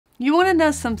You want to know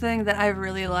something that I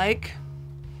really like?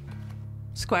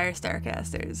 Squier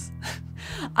Starcasters.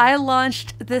 I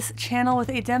launched this channel with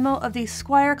a demo of the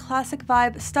Squier Classic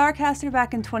Vibe Starcaster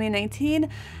back in 2019,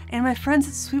 and my friends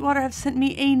at Sweetwater have sent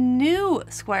me a new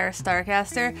Squier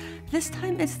Starcaster. This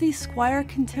time it's the Squier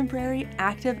Contemporary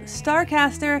Active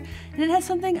Starcaster, and it has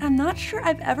something I'm not sure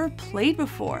I've ever played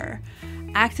before: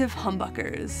 active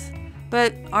humbuckers.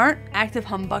 But aren't active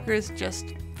humbuckers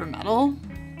just for metal?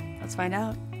 Let's find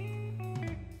out.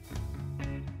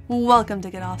 Welcome to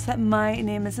Get Offset. My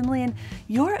name is Emily, and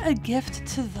you're a gift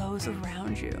to those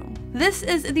around you. This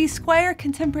is the Squier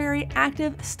Contemporary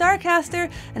Active Starcaster,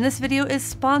 and this video is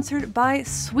sponsored by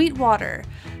Sweetwater.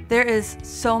 There is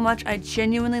so much I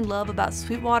genuinely love about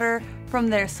Sweetwater, from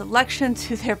their selection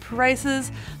to their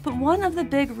prices, but one of the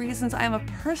big reasons I am a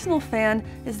personal fan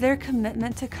is their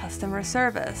commitment to customer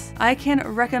service. I can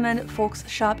recommend folks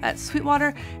shop at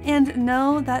Sweetwater and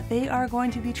know that they are going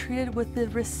to be treated with the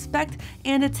respect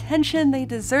and attention they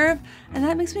deserve, and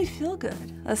that makes me feel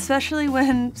good, especially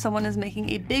when someone is making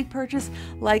a big purchase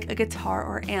like a guitar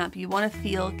or amp. You want to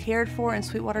feel cared for, and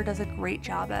Sweetwater does a great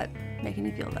job at making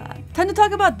me feel that. Time to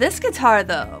talk about this guitar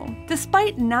though.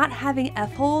 Despite not having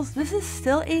F-holes, this is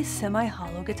still a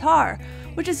semi-hollow guitar,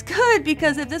 which is good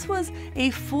because if this was a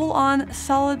full-on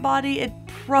solid body, it'd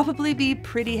probably be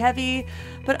pretty heavy,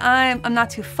 but I'm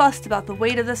not too fussed about the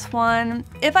weight of this one.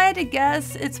 If I had to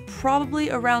guess, it's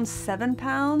probably around 7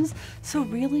 pounds, so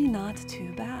really not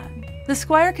too bad. The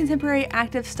Squier Contemporary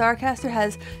Active Starcaster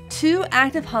has 2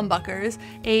 active humbuckers,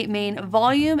 a main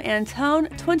volume and tone,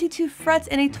 22 frets,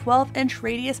 and a 12-inch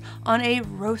radius on a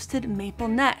roasted maple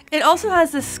neck. It also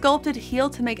has this sculpted heel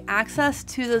to make access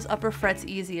to those upper frets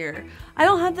easier. I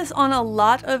don't have this on a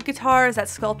lot of guitars, that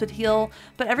sculpted heel,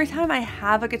 but every time I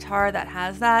have a guitar that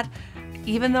has that,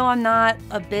 even though I'm not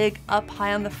a big up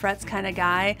high on the frets kind of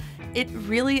guy, it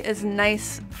really is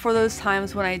nice for those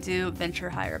times when I do venture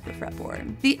higher up the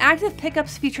fretboard. The active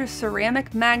pickups feature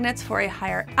ceramic magnets for a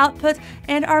higher output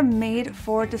and are made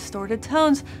for distorted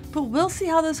tones, but we'll see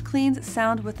how those cleans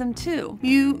sound with them too.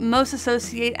 You most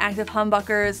associate active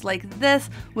humbuckers like this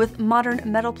with modern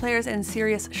metal players and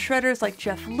serious shredders like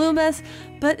Jeff Loomis,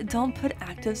 but don't put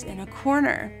actives in a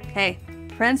corner. Hey,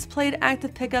 Prince played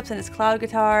active pickups in his cloud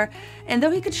guitar, and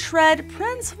though he could shred,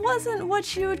 Prince wasn't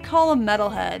what you would call a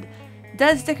metalhead.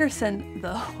 Des Dickerson,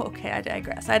 though, okay, I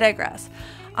digress.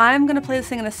 I'm gonna play this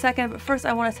thing in a second, but first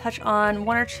I wanna touch on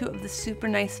 1 or 2 of the super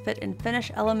nice fit and finish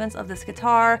elements of this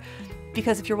guitar,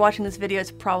 because if you're watching this video,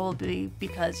 it's probably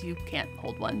because you can't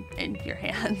hold one in your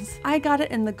hands. I got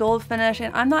it in the gold finish,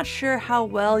 and I'm not sure how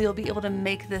well you'll be able to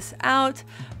make this out,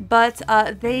 but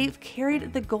they've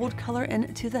carried the gold color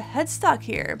into the headstock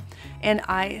here, and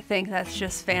I think that's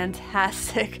just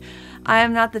fantastic. I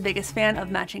am not the biggest fan of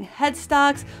matching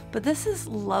headstocks, but this is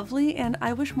lovely, and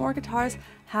I wish more guitars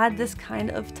had this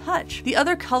kind of touch. The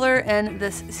other color in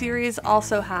this series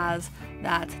also has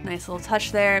that nice little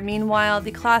touch there. Meanwhile,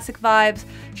 the classic vibes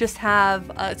just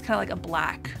have, it's kind of like a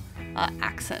black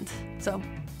accent. So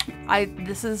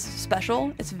this is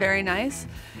special, it's very nice.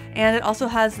 And it also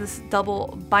has this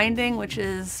double binding, which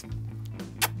is,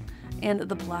 and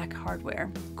the black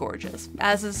hardware, gorgeous,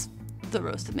 as is the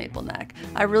roasted maple neck.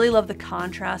 I really love the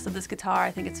contrast of this guitar.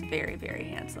 I think it's very, very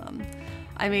handsome.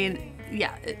 I mean,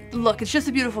 yeah, look, it's just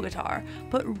a beautiful guitar,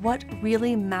 but what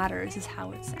really matters is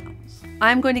how it sounds.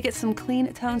 I'm going to get some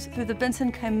clean tones through the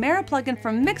Benson Chimera plugin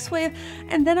from Mixwave,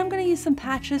 and then I'm going to use some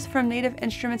patches from Native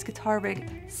Instruments Guitar Rig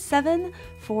 7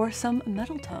 for some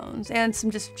metal tones and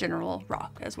some just general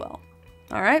rock as well.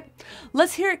 All right,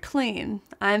 let's hear it clean.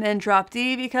 I'm in drop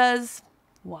D because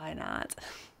why not?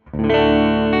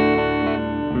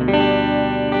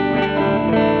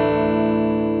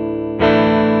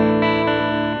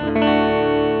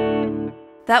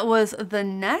 That was the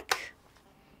neck.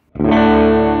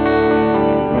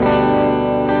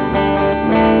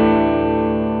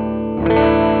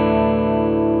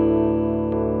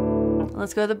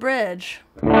 Let's go to the bridge.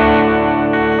 All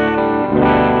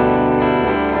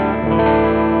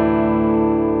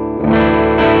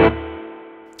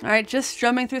right, just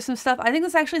strumming through some stuff. I think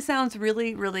this actually sounds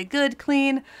really, really good,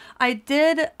 clean. I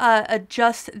did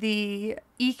adjust the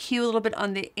EQ a little bit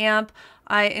on the amp.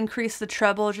 I increased the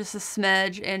treble just a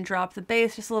smidge and dropped the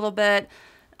bass just a little bit.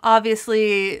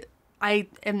 Obviously, I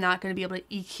am not going to be able to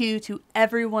EQ to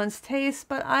everyone's taste,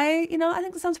 but I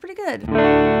think this sounds pretty good.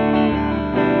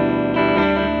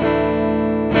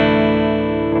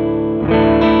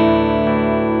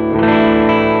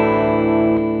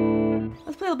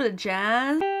 Let's play a little bit of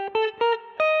jazz.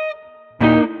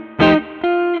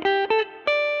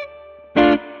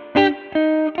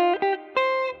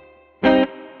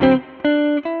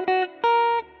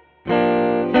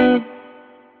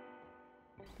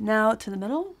 Now to the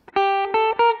middle.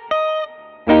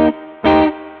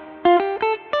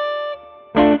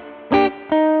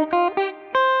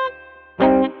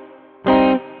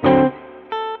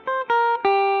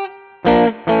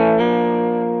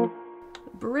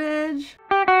 Bridge.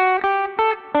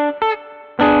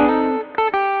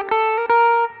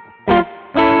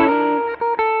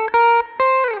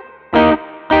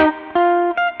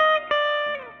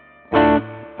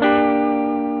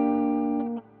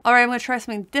 All right, I'm gonna try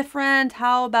something different.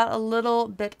 How about a little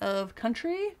bit of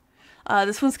country?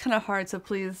 This one's kind of hard, so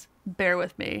please bear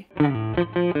with me.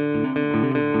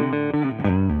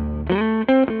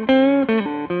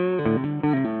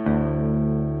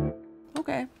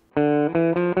 Okay.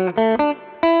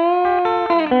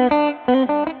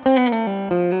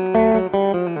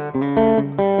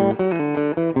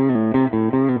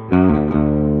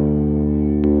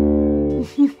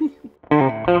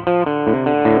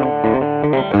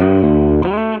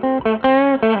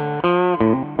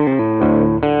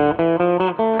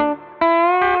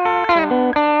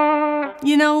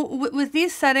 You know, with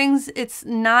these settings, it's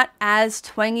not as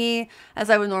twangy as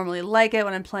I would normally like it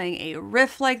when I'm playing a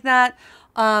riff like that.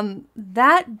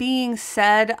 That being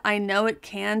said, I know it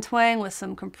can twang with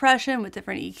some compression, with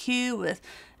different EQ, with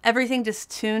everything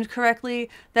just tuned correctly.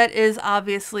 That is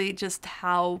obviously just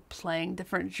how playing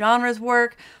different genres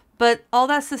work. But all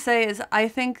that's to say is I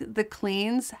think the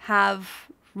cleans have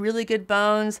really good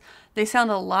bones. They sound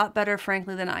a lot better,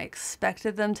 frankly, than I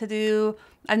expected them to do.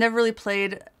 I've never really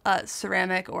played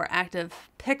ceramic or active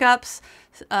pickups.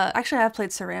 Actually, I have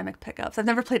played ceramic pickups. I've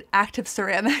never played active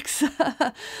ceramics.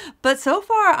 But so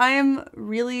far, I am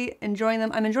really enjoying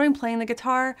them. I'm enjoying playing the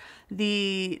guitar.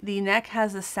 The neck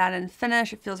has a satin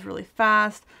finish. It feels really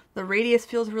fast. The radius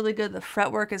feels really good. The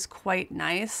fretwork is quite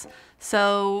nice.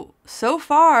 So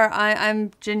far,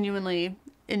 I'm genuinely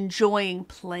enjoying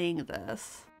playing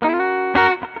this.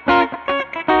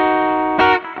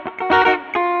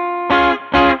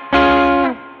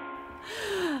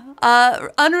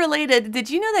 Unrelated, did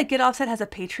you know that Get Offset has a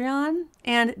Patreon?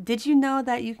 And did you know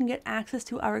that you can get access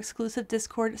to our exclusive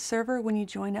Discord server when you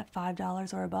join at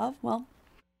 $5 or above? Well,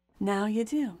 now you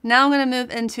do. Now I'm going to move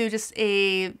into just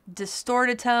a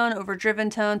distorted tone,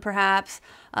 overdriven tone perhaps,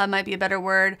 might be a better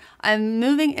word. I'm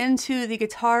moving into the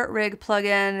Guitar Rig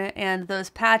plugin and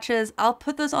those patches. I'll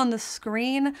put those on the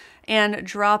screen and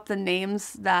drop the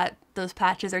names that those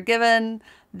patches are given.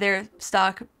 They're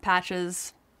stock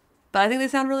patches, but I think they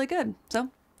sound really good. So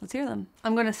let's hear them.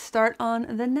 I'm going to start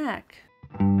on the neck.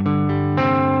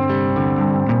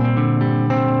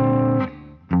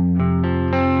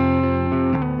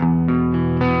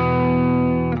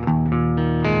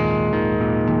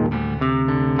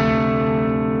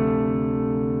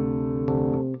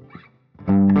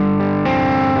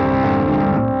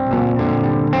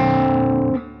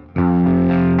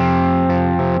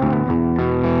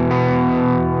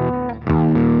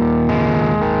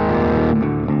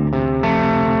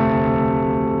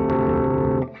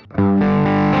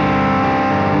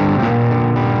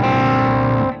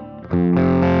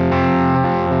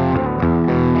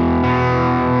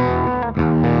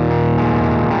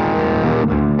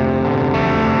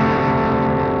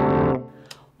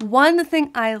 One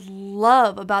thing I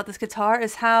love about this guitar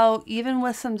is how, even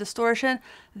with some distortion,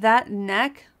 that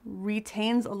neck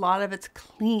retains a lot of its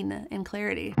clean and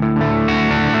clarity.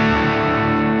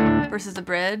 Versus the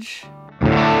bridge.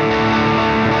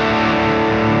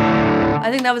 I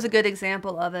think that was a good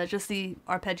example of it, just the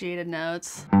arpeggiated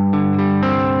notes.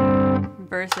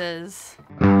 Versus...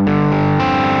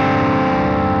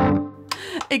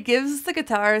 It gives the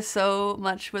guitar so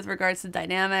much with regards to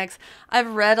dynamics.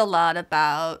 I've read a lot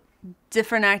about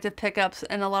different active pickups,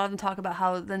 and a lot of them talk about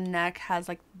how the neck has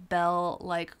like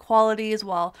bell-like qualities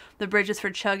while the bridge is for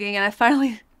chugging, and I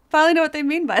finally know what they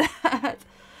mean by that.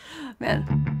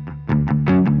 Man.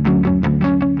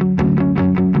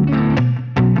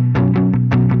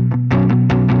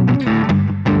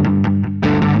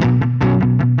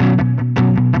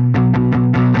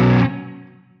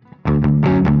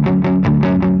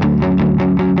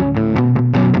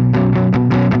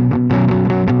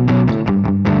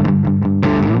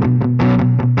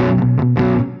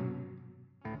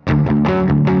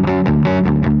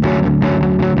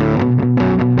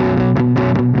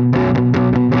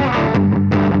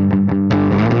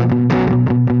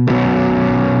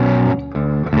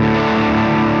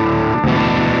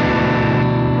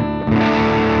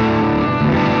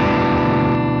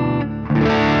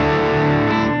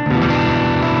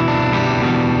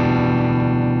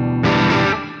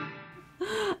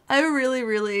 I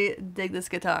really dig this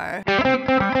guitar.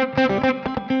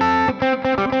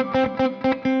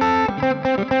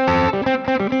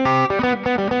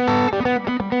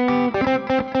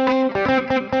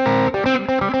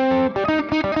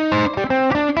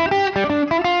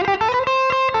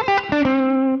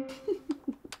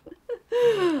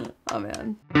 Oh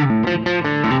man.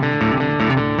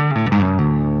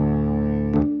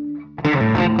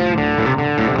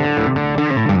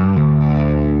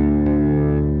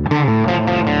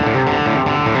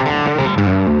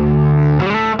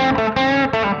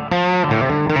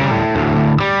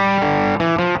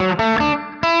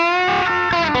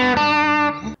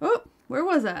 Where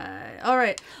was I? All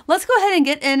right, let's go ahead and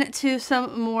get into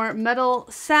some more metal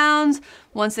sounds.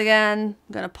 Once again,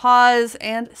 I'm gonna pause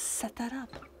and set that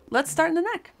up. Let's start in the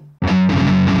neck.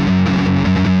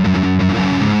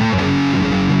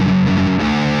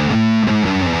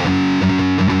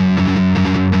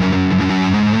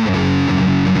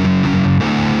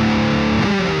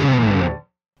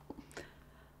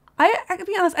 I can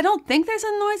be honest, I don't think there's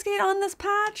a noise gate on this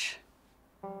patch.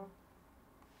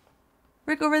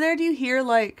 Rick, over there, do you hear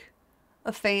like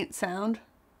a faint sound?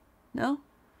 No?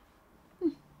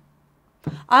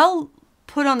 I'll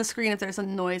put on the screen if there's a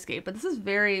noise gate, but this is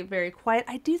very, very quiet.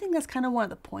 I do think that's kind of one of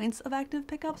the points of active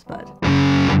pickups, but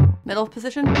middle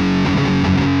position.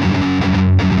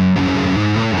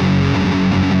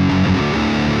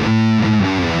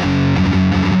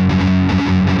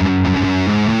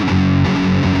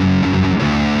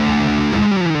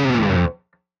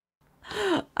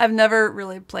 I've never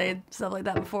really played stuff like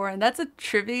that before, and that's a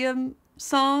Trivium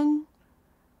song,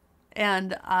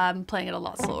 and I'm playing it a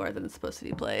lot slower than it's supposed to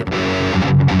be played.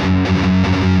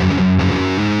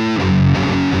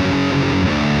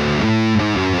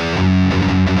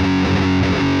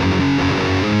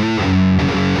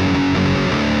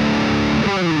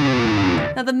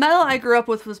 Now the metal I grew up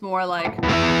with was more like...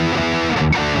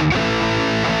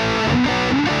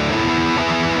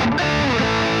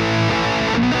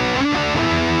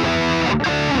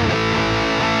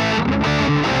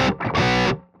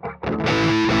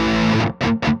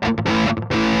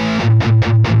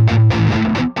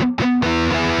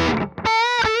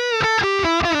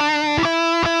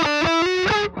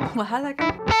 Well, how did that go?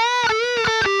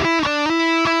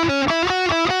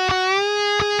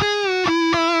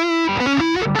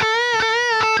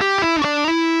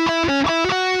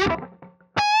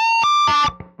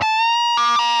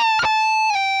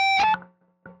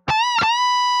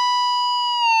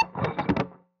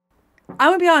 I'm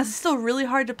gonna be honest, it's still really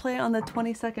hard to play on the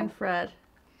 22nd fret.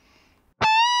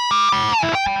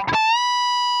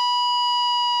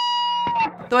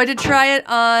 Though I did try it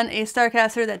on a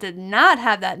Starcaster that did not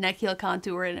have that neck heel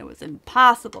contour and it was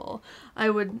impossible. I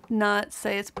would not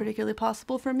say it's particularly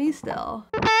possible for me still.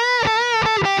 Oh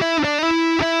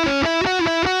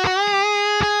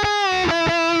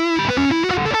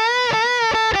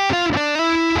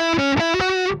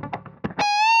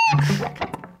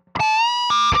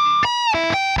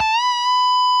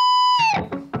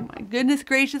my goodness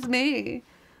gracious me.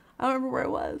 I don't remember where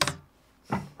it was.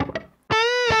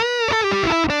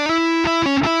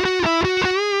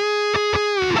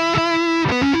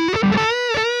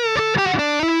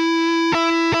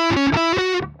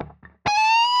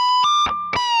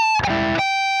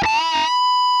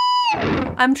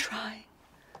 I'm trying.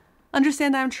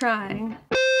 Understand I'm trying.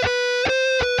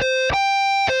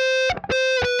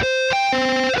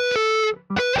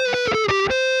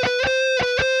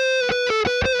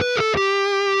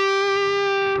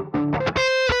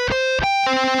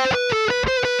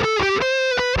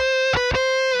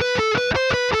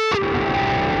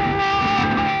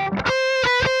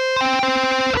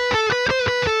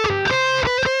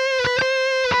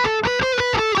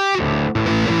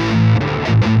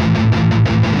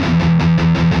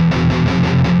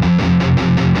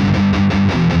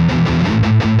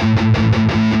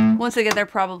 Once again, they're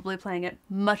probably playing it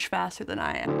much faster than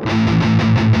I am.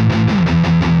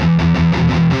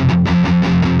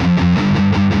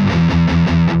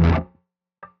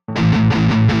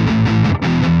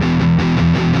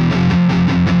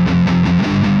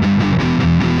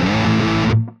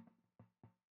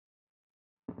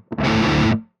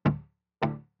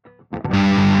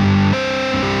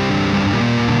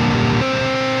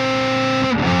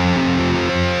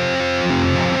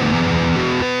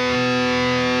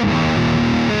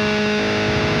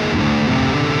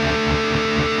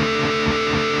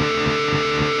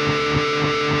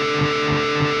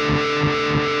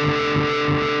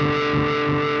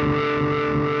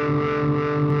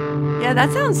 Yeah,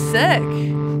 that sounds sick.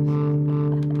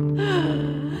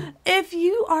 If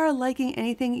you are liking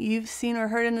anything you've seen or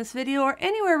heard in this video or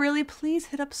anywhere really, please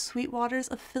hit up Sweetwater's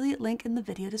affiliate link in the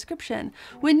video description.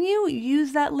 When you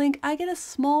use that link, I get a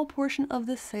small portion of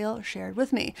the sale shared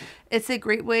with me. It's a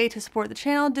great way to support the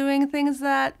channel doing things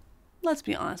that, let's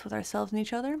be honest with ourselves and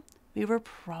each other, we were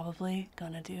probably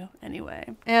gonna do anyway.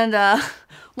 And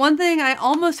one thing I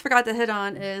almost forgot to hit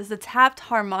on is the tapped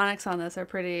harmonics on this are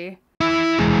pretty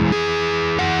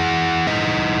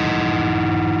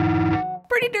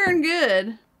darn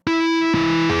good.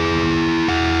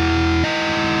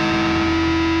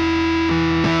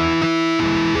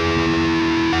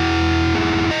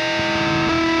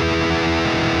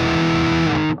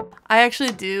 I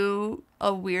actually do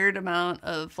a weird amount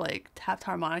of like tapped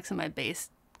harmonics in my bass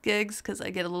gigs because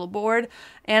I get a little bored,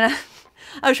 and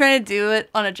I was trying to do it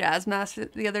on a jazz master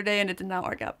the other day and it did not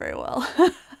work out very well.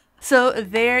 So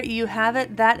there you have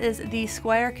it. That is the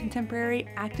Squier Contemporary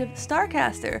Active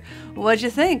Starcaster. What'd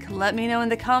you think? Let me know in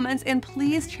the comments, and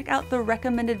please check out the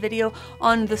recommended video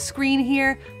on the screen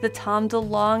here, the Tom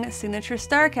DeLonge Signature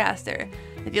Starcaster.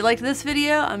 If you liked this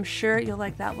video, I'm sure you'll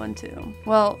like that one too.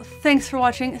 Well, thanks for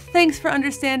watching. Thanks for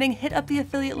understanding. Hit up the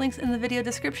affiliate links in the video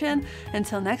description.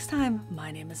 Until next time, my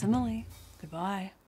name is Emily. Goodbye.